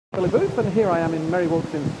Billy Booth, and here I am in Merry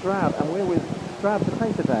Walks in Stroud, and we're with Stroud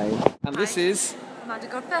Potato Day. And Hi. this is... Amanda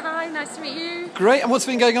Godber, hi, nice to meet you. Great, and what's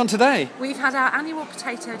been going on today? We've had our annual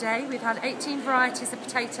Potato Day. We've had 18 varieties of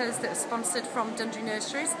potatoes that are sponsored from Dundry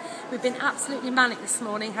Nurseries. We've been absolutely manic this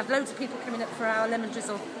morning, had loads of people coming up for our lemon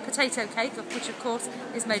drizzle potato cake, which of course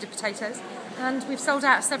is made of potatoes. And we've sold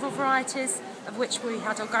out several varieties, of which we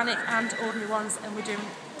had organic and ordinary ones, and we're doing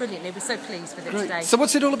brilliantly. We're so pleased with it today. So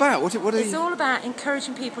what's it all about? It's all about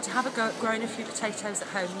encouraging people to have a go at growing a few potatoes at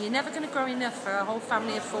home. You're never going to grow enough for a whole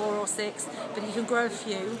family of 4 or 6, but you can grow a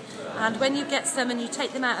few. And when you get some and you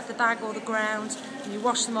take them out of the bag or the ground, and you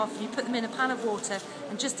wash them off and you put them in a pan of water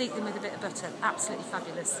and just eat them with a bit of butter, absolutely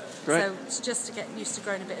fabulous. Great. So it's just to get used to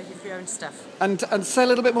growing a bit of your own stuff. And say a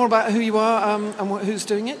little bit more about who you are and who's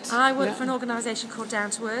doing it. I work for an organisation called Down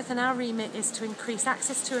to Earth, and our remit is to increase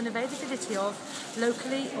access to and availability of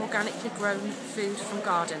locally, organically grown food from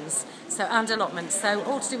gardens, and allotments. So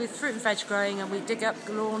all to do with fruit and veg growing, and we dig up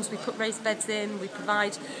lawns, we put raised beds in, we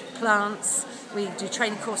provide plants, we do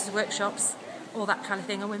training courses, workshops, all that kind of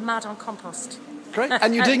thing, and we're mad on compost. Great,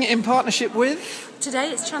 and you're doing it in partnership with? Today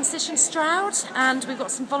it's Transition Stroud, and we've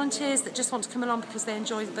got some volunteers that just want to come along because they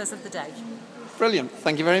enjoy the buzz of the day. Brilliant,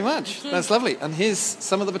 thank you very much. Thank you. That's lovely. And here's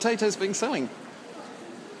some of the potatoes being sown.